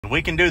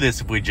We can do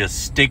this if we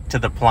just stick to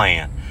the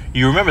plan.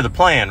 You remember the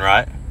plan,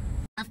 right?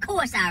 Of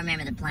course I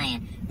remember the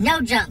plan.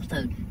 No junk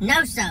food,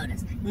 no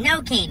sodas,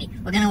 no candy.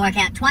 We're gonna work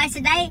out twice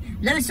a day,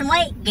 lose some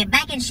weight, get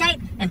back in shape,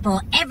 and pull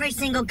every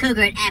single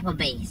cougar at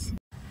Applebee's.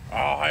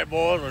 Oh, hey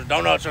boys, there's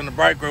donuts in the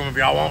break room if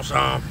y'all want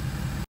some.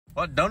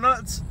 What,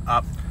 donuts?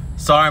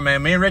 Sorry,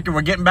 man. Me and Ricky,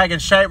 we're getting back in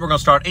shape. We're gonna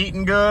start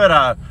eating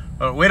good.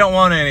 We don't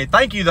want any.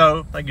 Thank you,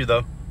 though. Thank you,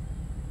 though.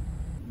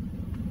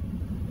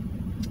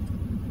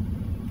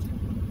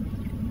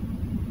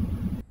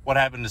 What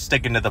happened to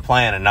sticking to the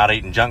plan and not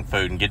eating junk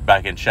food and get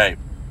back in shape?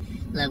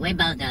 Look, we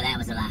both know that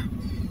was a lie.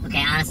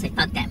 Okay, honestly,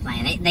 fuck that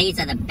plan. These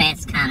are the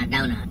best kind of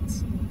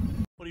donuts.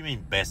 What do you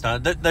mean best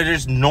donuts? They're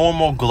just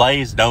normal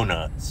glazed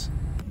donuts.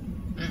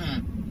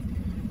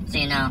 So,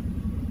 you know,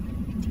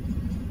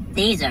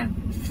 these are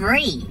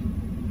free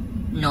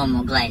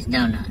normal glazed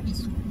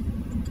donuts.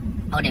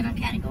 Whole different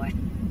category.